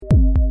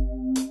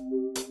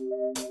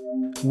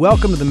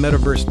Welcome to the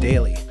Metaverse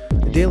Daily,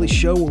 the daily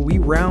show where we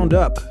round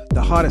up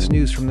the hottest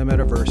news from the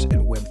Metaverse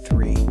and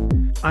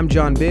Web3. I'm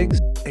John Biggs,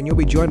 and you'll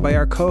be joined by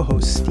our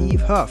co-host Steve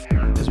Huff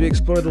as we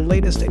explore the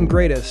latest and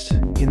greatest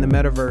in the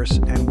Metaverse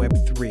and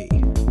Web3.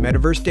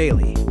 Metaverse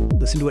Daily.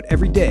 Listen to it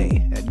every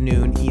day at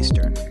noon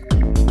Eastern.